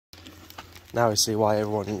Now I see why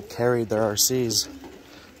everyone carried their RCs.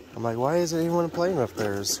 I'm like, why isn't anyone playing with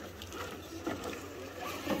theirs?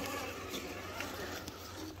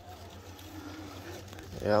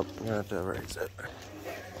 Yep, I'm gonna have to erase it.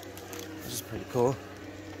 This is pretty cool.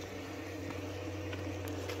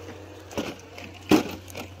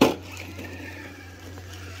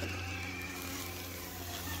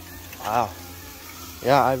 Wow.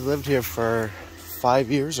 Yeah, I've lived here for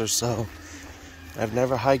 5 years or so. I've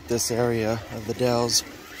never hiked this area of the Dells.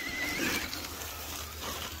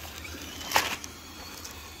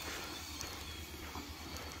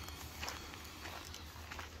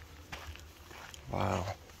 Wow.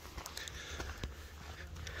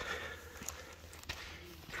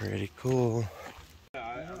 Pretty cool.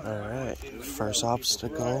 Alright, first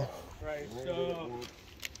obstacle. Right,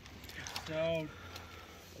 so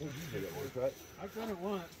I've done it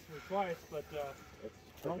once or twice, but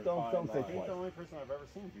don't say he's the only person I've ever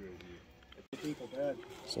seen do it.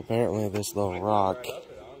 So apparently this little rock,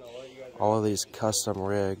 all of these custom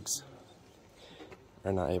rigs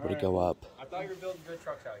are not able to go up. I thought you were building good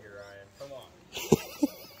trucks out here, Ryan. Come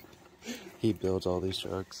on. He builds all these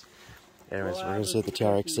trucks. Anyways, we're gonna see if the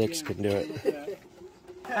TRX6 can do it.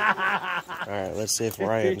 Alright, let's see if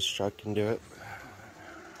Ryan's truck can do it.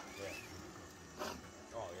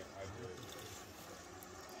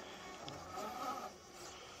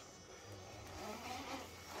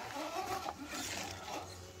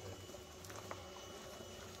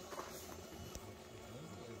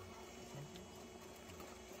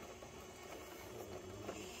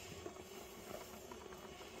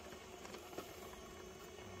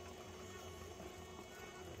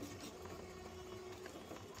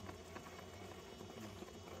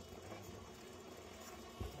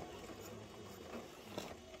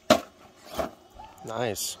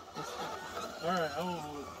 Nice. Alright,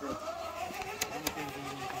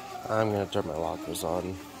 I'm gonna turn my lockers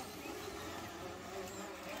on.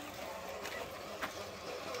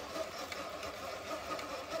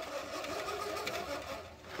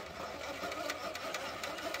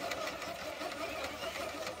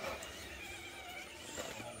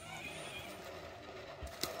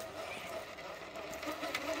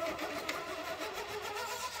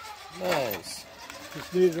 Nice.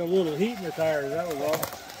 just needed a little heat in the tires, that was all.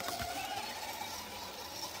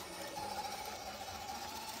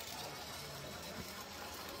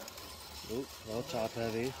 Oop, a little top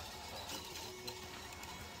heavy.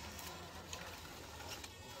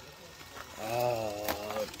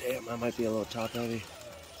 Oh, damn, that might be a little top heavy.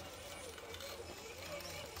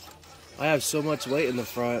 I have so much weight in the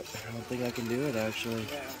front, I don't think I can do it actually.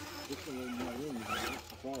 Yeah, this one in my room, that's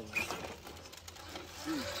the problem.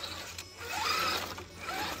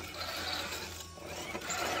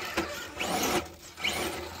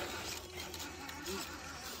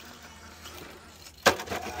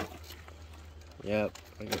 Yep,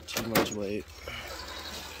 I got too much weight.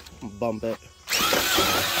 Bump it.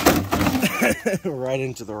 Right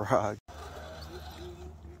into the rock.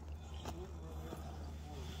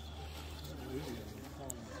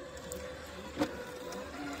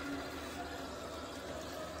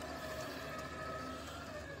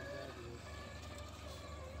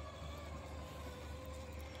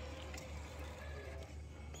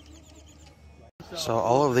 So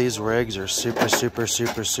all of these rigs are super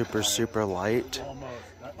light,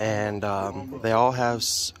 and they all have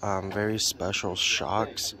very special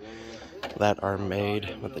shocks that are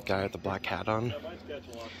made with the guy with the black hat on.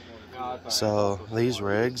 So these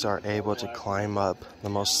rigs are able to climb up the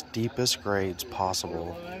most steepest grades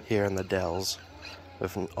possible here in the Dells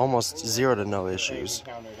with almost 0 to no issues.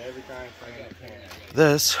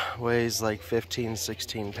 This weighs like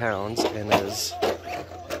 15-16 pounds and is...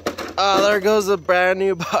 Oh, there goes a brand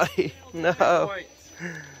new body. No.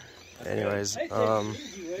 Anyways,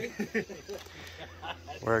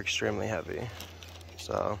 we're extremely heavy.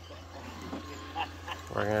 So,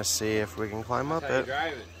 we're going to see if we can climb up it.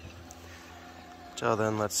 Till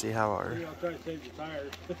then, let's see how our...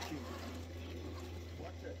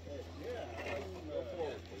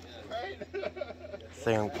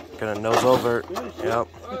 thing I'm going to nose over. Yep.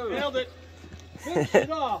 Nailed it. Finish it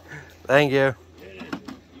off. Thank you.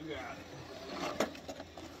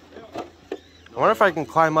 I wonder if I can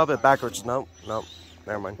climb up it backwards. Nope, nope.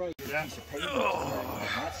 Never mind. That's the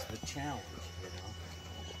challenge, you know.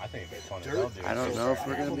 I think it's funny. I don't know if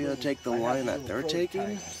we're going to be able to take the line that they're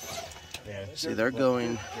taking. See, they're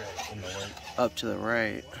going up to the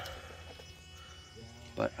right.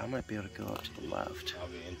 But I might be able to go up to the left.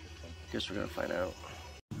 Guess we're going to find out.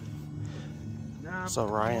 So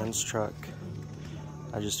Ryan's truck,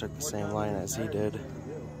 I just took the same line as he did.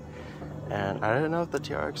 And I didn't know if the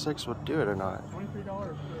TRX6 would do it or not,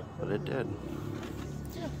 $23. but it did.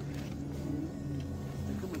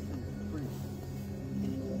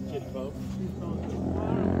 Kid boat.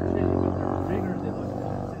 Bigger than the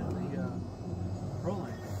pro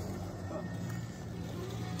line.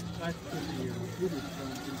 That's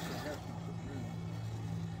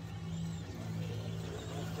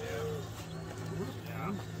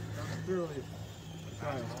really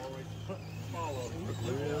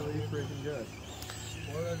freaking good.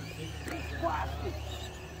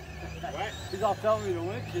 He's all telling me to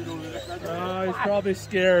win shit over there. He's probably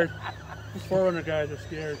scared. These 4runner guys are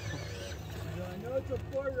scared. I know it's a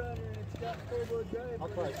 4runner and it's got 4-wheel drive. I'll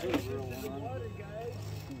try to It's in the water, guys.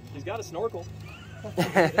 He's got a snorkel.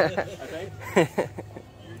 I think.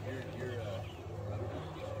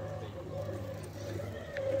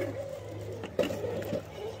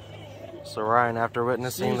 So Ryan, after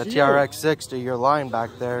witnessing the TRX6 do your line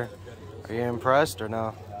back there, are you impressed or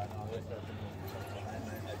no?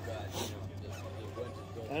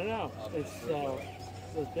 I don't know. It's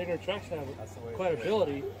those bigger trucks have quite a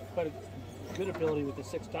good ability with the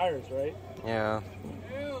 6 tires, right? Yeah.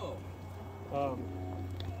 Cause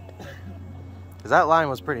that line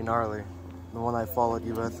was pretty gnarly, the one I followed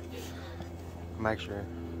you with. I'm actually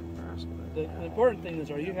impressed. The important thing is,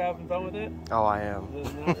 are you having fun with it? Oh, I am.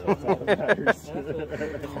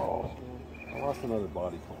 I lost another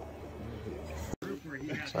body.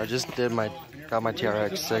 So I just got my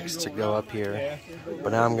TRX6 to go up here,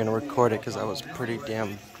 but now I'm gonna record it because that was pretty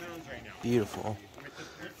damn beautiful.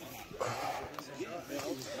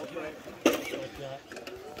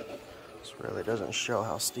 This really doesn't show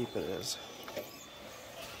how steep it is.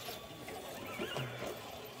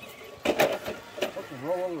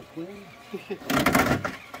 Roll over clean.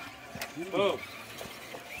 Oh.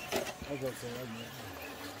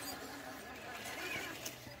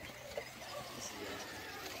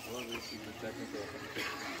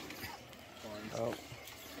 Oh.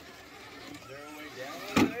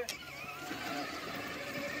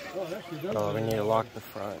 Oh, we need to lock the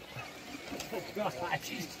front.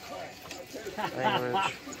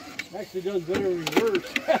 Language. Actually does better in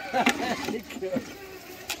reverse.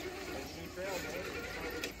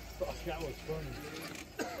 That was funny.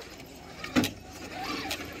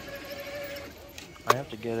 I have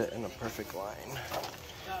to get it in a perfect line.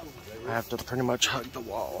 I have to pretty much hug the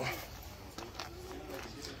wall.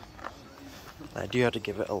 I do have to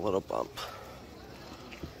give it a little bump.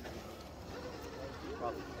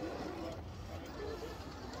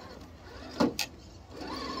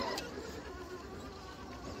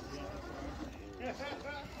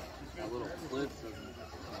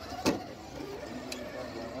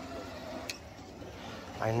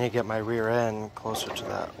 I need to get my rear end closer to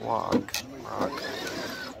that rock.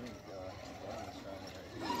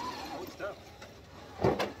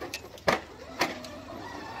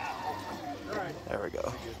 There we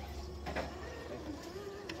go.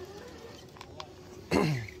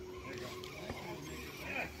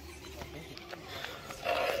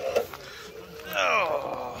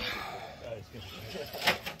 Oh.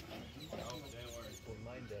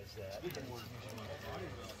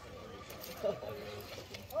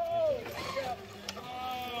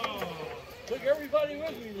 Took everybody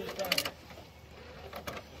with me this time.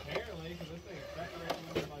 Apparently, because this thing is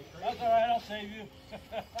decorating like crazy. That's alright, I'll save you.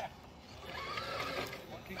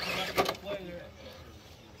 Kick you back into play there.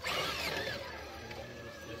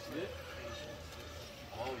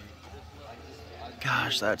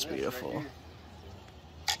 Gosh, that's beautiful.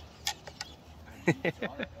 Damn.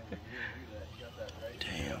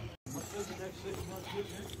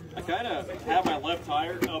 I kind of have my left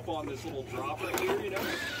tire up on this little drop right here, you know?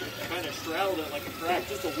 Kind of straddled it like a track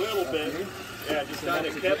just a little bit. Yeah, just kind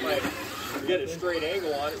of kept my, get a straight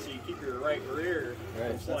angle on it so you keep your right rear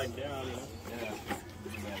from sliding down, you know?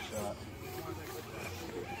 Yeah.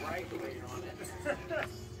 Right rear on it.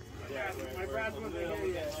 Yeah, my Brad's wasn't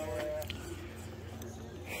here yet.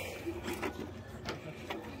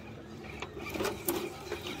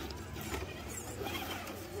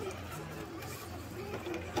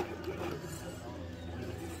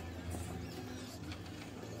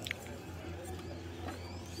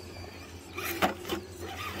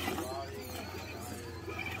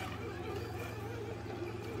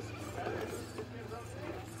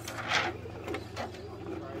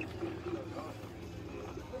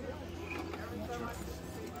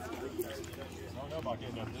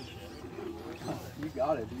 You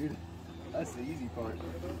got it, dude. That's the easy part.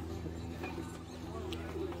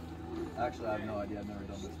 Actually, I have no idea. I've never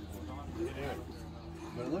done this before.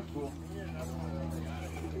 But it looked cool.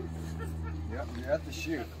 Yep, you're at the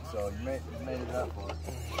chute, so you made it that far.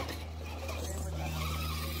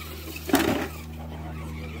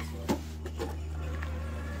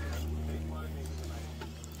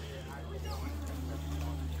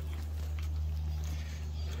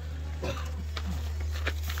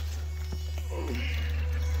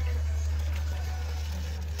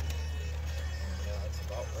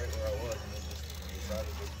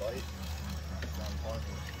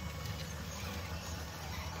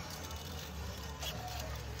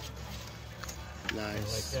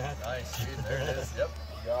 Nice. Nice, dude. There it is. Yep,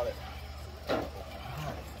 you got it.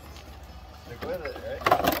 Stick with it, right?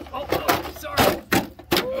 Oh, sorry.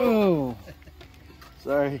 Oh,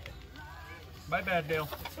 sorry. My bad, Dale.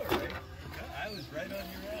 It's all right. I was right on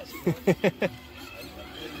your ass.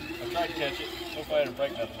 I tried to catch it. Hopefully I didn't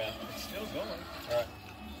break nothing, man. It's still going. All right.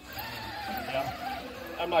 Yeah.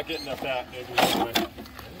 I'm not getting enough that, maybe. Anyway.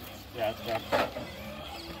 Yeah, it's bad.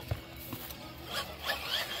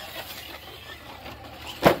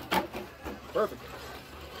 Perfect.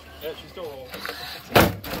 Yeah, she's still rolling.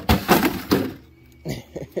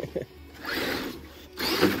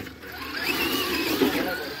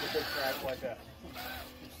 Like that.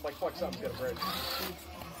 Just like fuck something, get a break.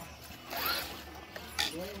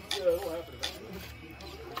 Yeah, it'll happen eventually.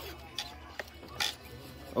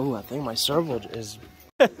 Oh, I think my servo is.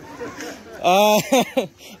 I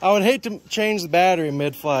would hate to change the battery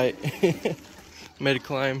mid-flight,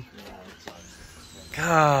 mid-climb.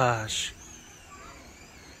 Gosh.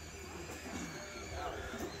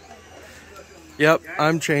 Yep,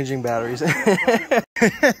 I'm changing batteries.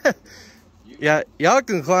 Yeah, y'all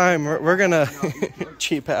can climb. We're gonna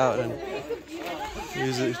cheap out and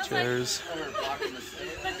use the chairs.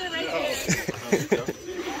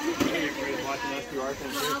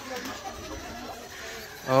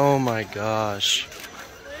 Oh my gosh.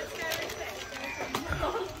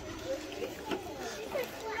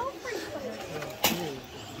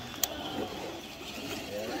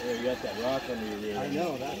 Yeah, you got that rock under your ear. I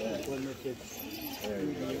know, that's what makes it. There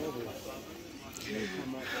you go.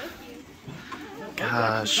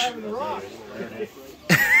 Gosh. I'll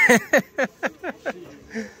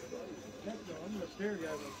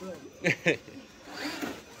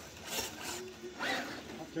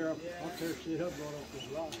tear shit up going up this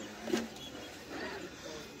rock.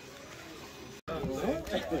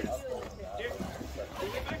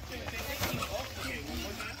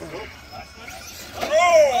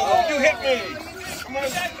 Oh, you hit me! I'm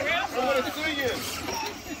gonna sue you.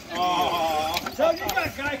 Oh, So you got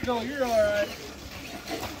Geico, you're alright.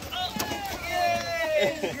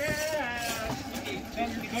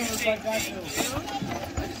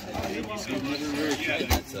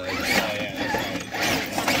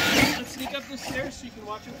 let's sneak up the stairs so you can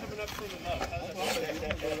watch him coming up from the left.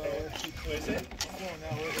 What is it?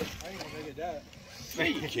 Yeah,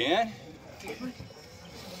 you can.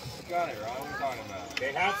 Got it, Ron. What are you talking about?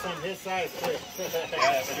 They have some his size too.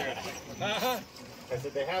 I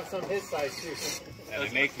said they have some his size too. And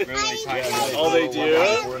they make really tight. Oh, they do?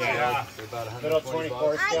 Yeah. They're about little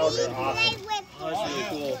 24 scales are awesome. Oh, that's really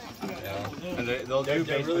cool. Yeah. And they'll do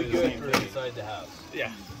basically the same thing inside the house.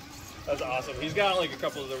 Yeah. That's awesome. He's got like a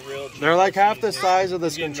couple of the real. They're like half the size of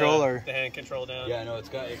this controller. The hand control down. Yeah, no, it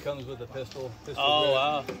comes with a pistol Oh grip,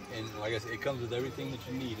 wow. and like I said, it comes with everything that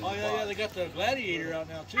you need. In Oh the yeah, box. they got the Gladiator out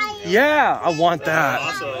now too. Yeah, I want that.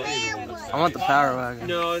 Awesome. I want the Power Wagon.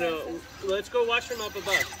 No. Let's go watch from up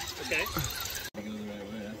above. Okay. It goes the right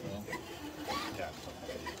way, that's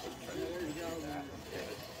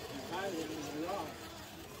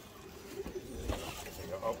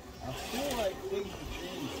all. I feel like things have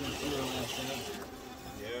changed since we were last time.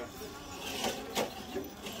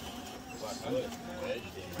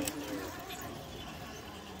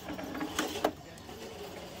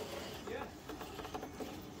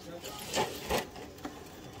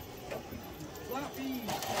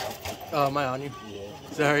 Oh, am I on you? Yeah.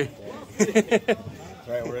 Sorry.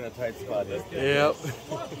 Right, we're in a tight spot. Yep. Yeah,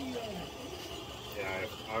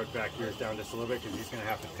 I would back yours down just a little bit because he's going to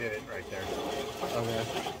have to pivot right there. Okay.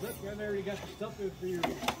 Look, I already got the stuff in for your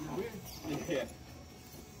wig. Yeah.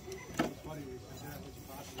 It's funny, we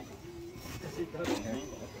said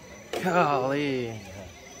that. Golly.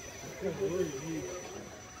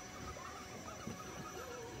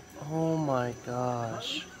 Oh my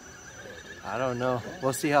gosh. I don't know.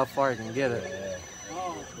 We'll see how far I can get it.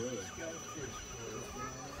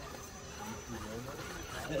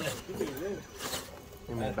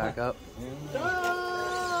 Let me back up.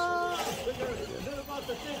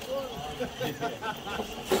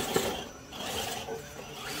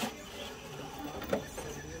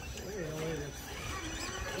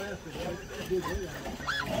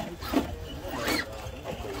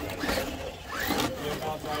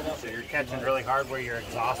 So you're catching really hard where your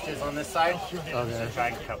exhaust is on this side. Okay. So try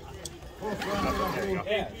and come.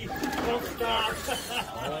 There you go. Don't stop.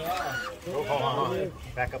 Oh, hold on.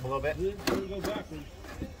 Back up a little bit.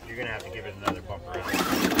 You're going to have to give it another bump around.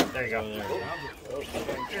 There you go.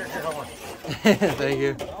 Here, hold on. Thank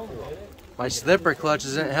you. My slipper clutch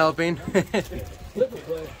isn't helping.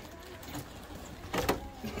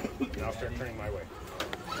 I'll start turning my way.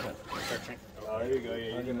 Oh, there you go.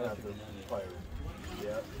 Yeah, you're gonna have to fire.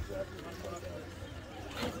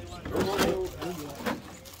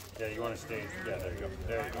 Yeah, you want to stay. Yeah, there you go.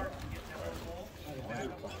 There you go. Right.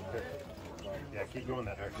 Yeah, keep going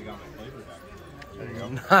that direction. There you go.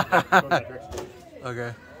 Go that direction.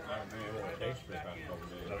 Okay.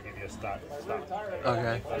 That'll give you a stop.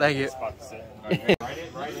 Okay. Thank you. Spot to sit. Right into it.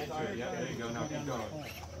 Yeah, there you go. Now keep going.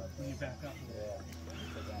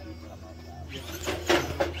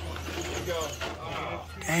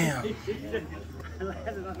 Damn.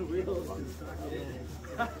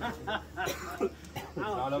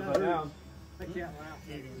 Not upside down. I can't laugh.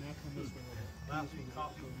 Last one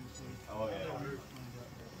cop when you see. Oh, yeah.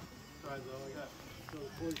 Tries all I got. So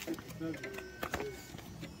 46 February.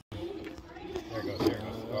 There it goes. There it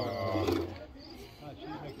goes. She's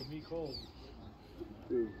making me cold.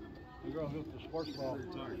 The girl who hooked the sports ball.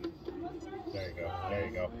 There you go. There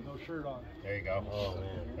you go. No shirt on. There you go. Oh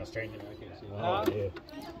man. Now straighten it. I can't see. Huh?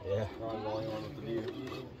 Yeah. Ron's the only one with the view.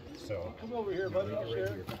 So. Come over here, buddy. I'll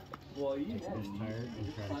share. Well, you This tire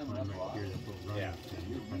and try to climb right here. That's what Ron Yeah. was saying.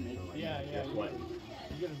 You're trying to go like Yeah, that. yeah. Just what?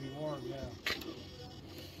 You're gonna be warm, yeah.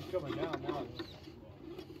 She's coming down now.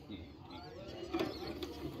 She's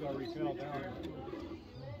got to repel down.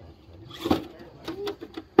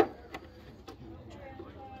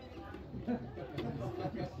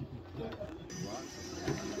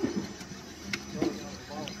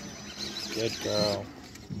 Good girl.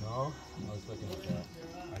 No, I was looking at that.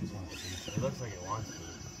 I just wanted to see. It looks like it wants to.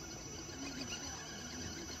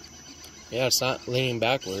 Yeah, it's not leaning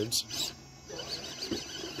backwards.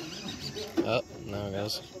 Oh, no, it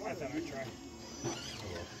goes. I thought I'd try.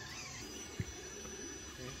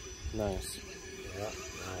 Nice. Yeah,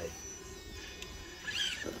 nice.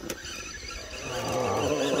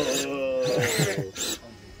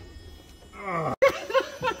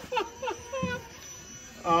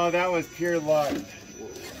 Oh, that was pure luck.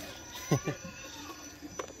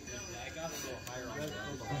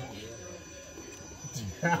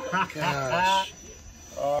 Gosh.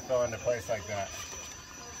 Oh, go into place like that.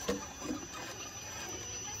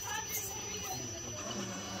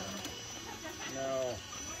 No,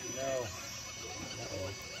 no.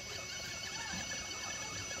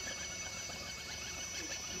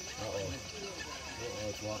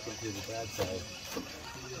 it's walking through the bad side.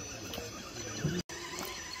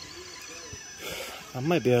 I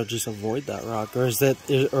might be able to just avoid that rock, or is that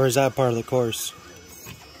part of the course?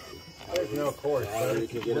 There's no course. Yeah, we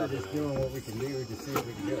can get We're up just now. doing what we can do to see if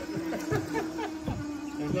we can do it.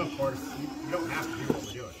 There's no course. You don't have to do what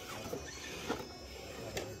we're doing.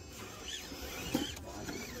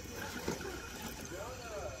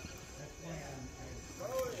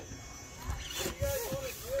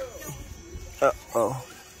 Uh-oh.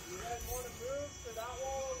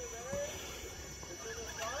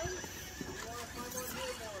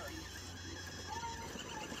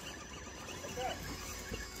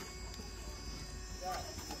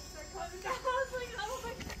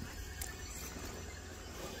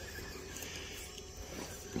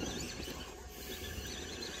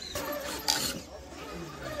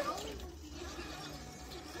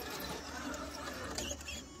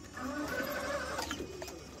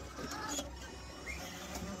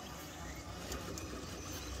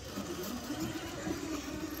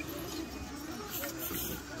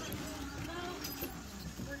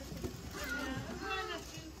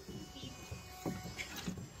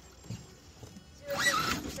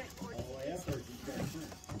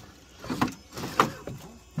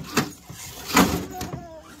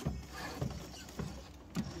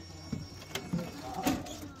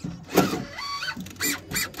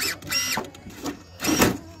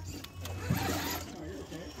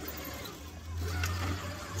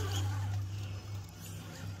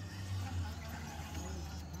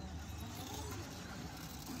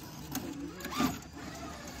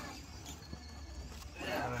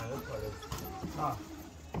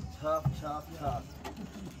 Tough.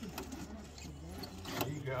 There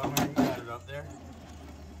you go, man. You got it up there.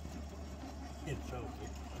 It's so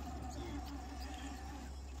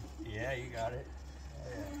Yeah, you got it.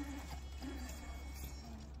 Yeah.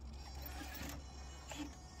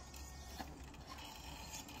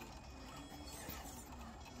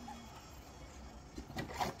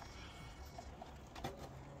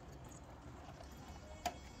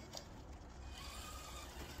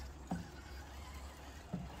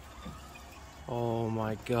 Oh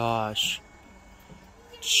my gosh.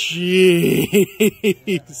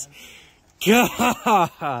 Jeez.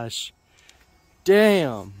 Gosh.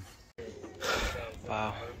 Damn.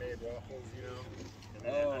 Wow.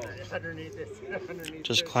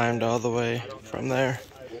 Just climbed all the way from there.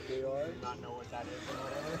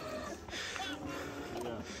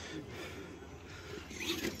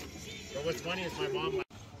 But what's funny is my mom.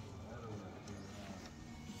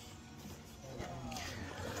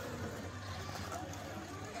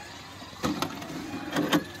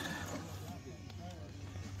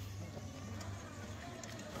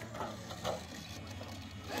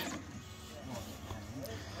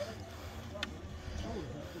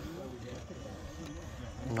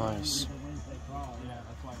 Nice.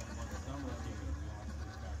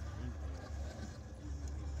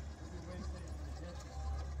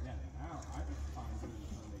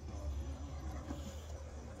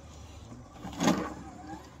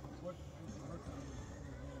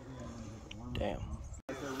 Damn.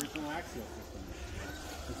 That's the original axial system.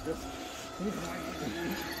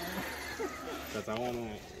 Because I want to,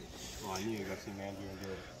 well, I need to go see Andrew and do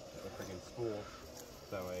a freaking spool.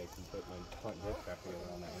 That way I can put my front disc back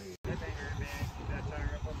together on that lead. That thing hurt, man. Keep that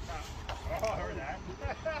tire up on top. Oh, I heard that.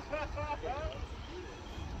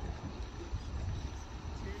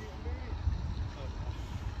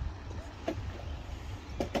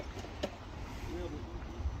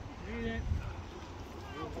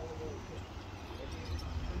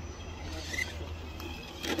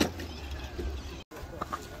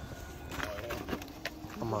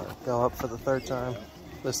 I'm gonna go up for the third time.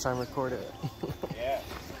 This time record it. Yeah.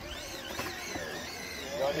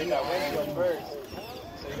 You're going to need that windshield first.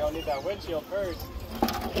 So you're going to need that windshield first.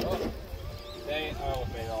 Oh. Dang, I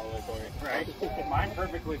almost made it all the way for you. Right. Mine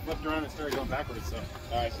perfectly flipped around and started going backwards, so.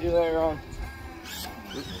 Alright, see you later, Ron.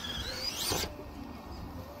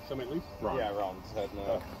 Somebody leave? Ron. Yeah, Ron. Just heading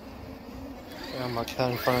up. Yeah, I'm like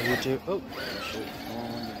in front of you too. Oh.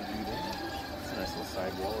 It's a nice little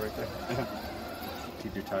sidewall right there.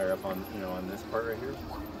 Keep your tire up on, on this part right here.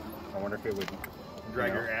 I wonder if it would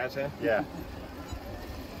Drag your ass in? Yeah.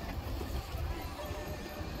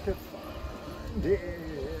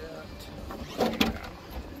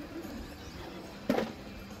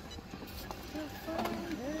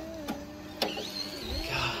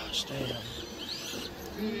 Gosh, damn.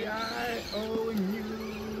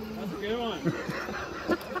 That's a good one.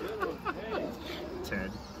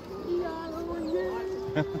 Ted.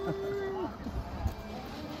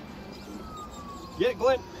 Get it,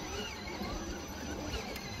 Glenn.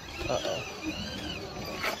 Uh-oh.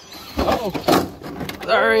 Uh-oh.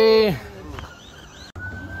 Sorry.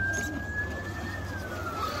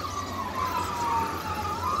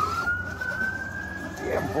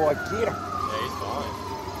 Get him, boy. Get him. Yeah, he's fine.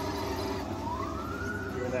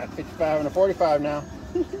 Doing that 55 and a 45 now.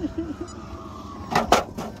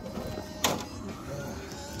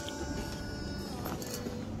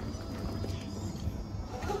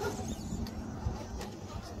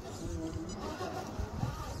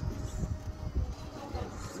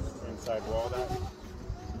 Inside wall that.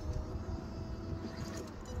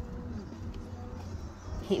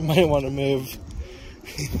 You might want to move.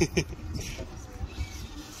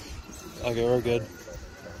 Okay, we're good.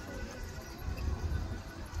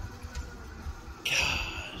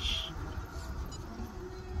 Gosh.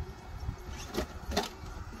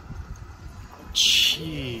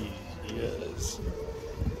 Jeez.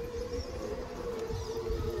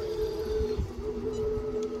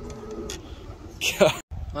 God.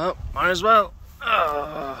 Well, might as well.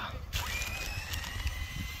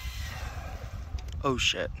 Oh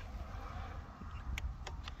shit.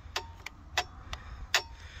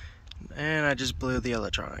 And I just blew the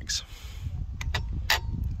electronics.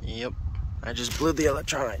 Yep, I just blew the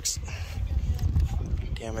electronics.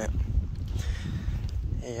 Damn it.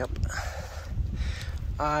 Yep.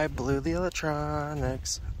 I blew the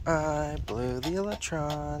electronics. I blew the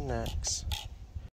electronics.